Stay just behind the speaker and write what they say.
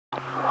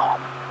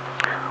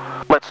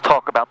let's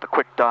talk about the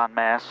quick don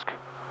mask.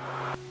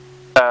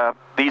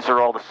 These are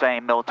all the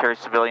same, military,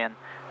 civilian.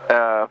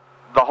 The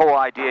whole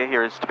idea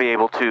here is to be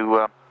able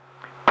to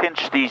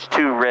pinch these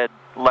two red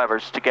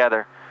levers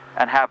together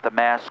and have the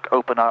mask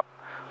open up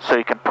so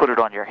you can put it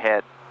on your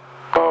head.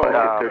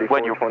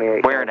 When you're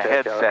wearing a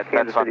headset,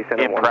 that's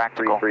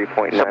impractical.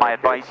 So my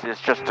advice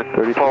is just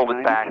to fold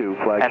it back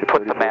and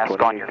put the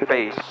mask on your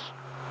face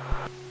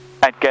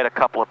and get a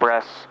couple of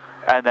breaths,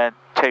 and then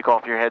take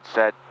off your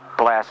headset,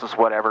 glasses,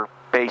 whatever,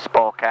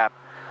 baseball cap,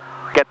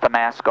 get the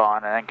mask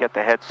on, and then get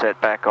the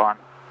headset back on,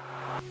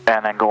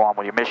 and then go on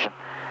with your mission.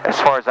 As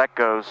far as that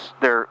goes,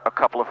 there are a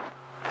couple of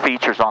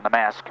features on the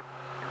mask.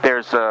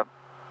 There's a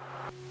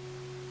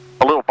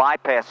little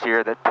bypass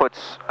here that puts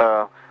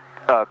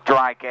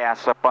dry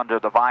gas up under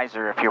the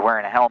visor if you're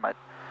wearing a helmet.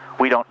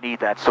 We don't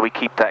need that, so we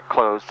keep that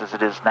closed as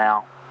it is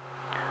now.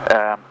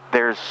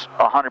 There's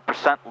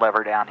 100%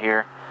 lever down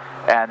here,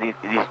 and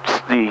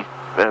the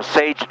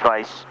sage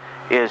advice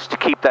is to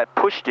keep that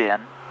pushed in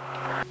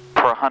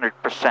for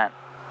 100%.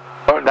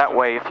 That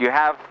way, if you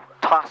have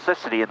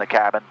toxicity in the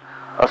cabin,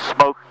 a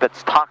smoke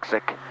that's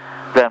toxic,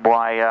 then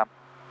why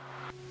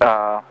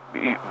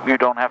you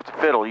don't have to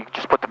fiddle. You can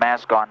just put the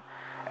mask on,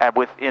 and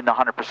within the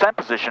 100%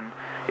 position,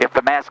 if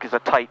the mask is a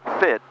tight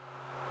fit,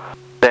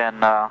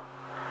 then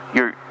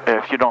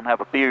if you don't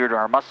have a beard or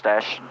a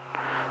mustache,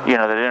 you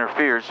know, that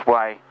interferes,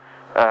 why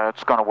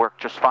it's going to work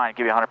just fine,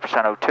 give you 100%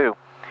 O2.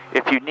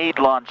 If you need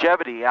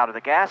longevity out of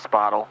the gas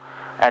bottle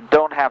and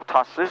don't have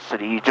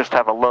toxicity, you just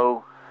have a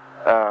low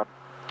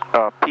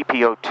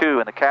PPO2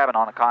 in the cabin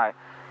on a kind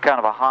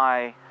of a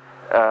high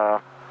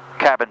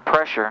cabin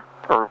pressure,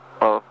 or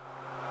a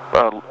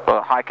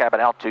high cabin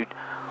altitude,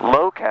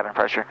 low cabin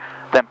pressure,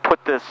 then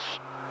put this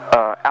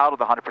out of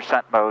the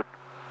 100% mode.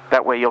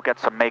 That way you'll get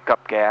some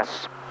makeup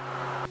gas.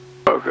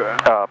 Okay.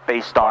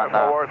 Based on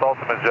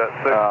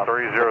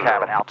the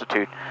cabin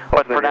altitude.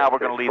 But for now, we're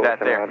going to leave that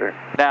there.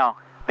 Now,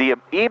 the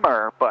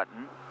EMER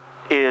button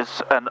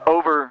is an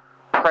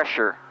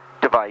overpressure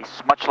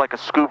device, much like a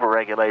scuba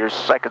regulator's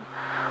second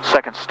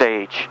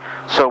stage.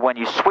 So when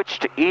you switch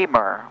to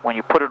EMER, when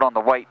you put it on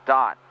the white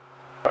dot,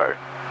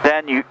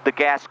 then the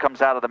gas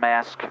comes out of the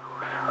mask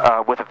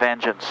with a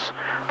vengeance.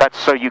 That's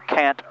so you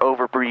can't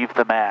overbreathe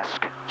the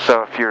mask.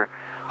 So if you're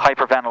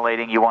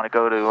hyperventilating, you want to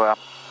go to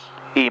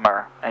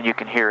EMER, and you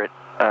can hear it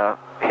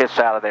hiss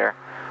out of there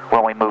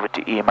when we move it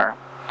to EMER.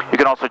 You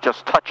can also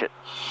just touch it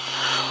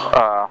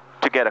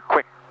to get a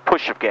quick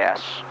push of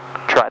gas.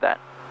 Try that.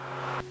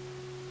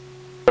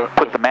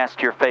 Put the mask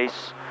to your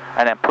face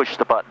and then push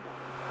the button.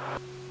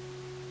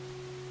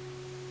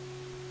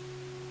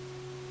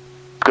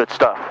 Good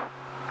stuff.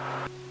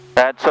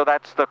 And so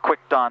that's the quick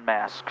don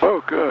mask.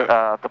 Oh, good.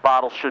 The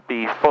bottle should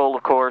be full,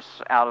 of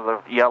course, out of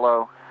the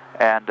yellow,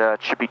 and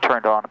it should be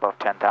turned on above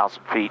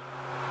 10,000 feet.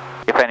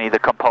 If any of the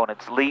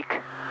components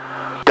leak,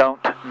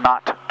 don't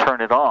not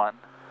turn it on.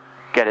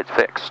 Get it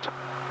fixed.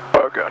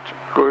 I got you.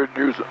 Go ahead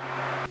and use it.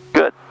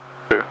 Good.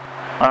 Yeah.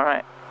 All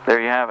right. There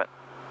you have it.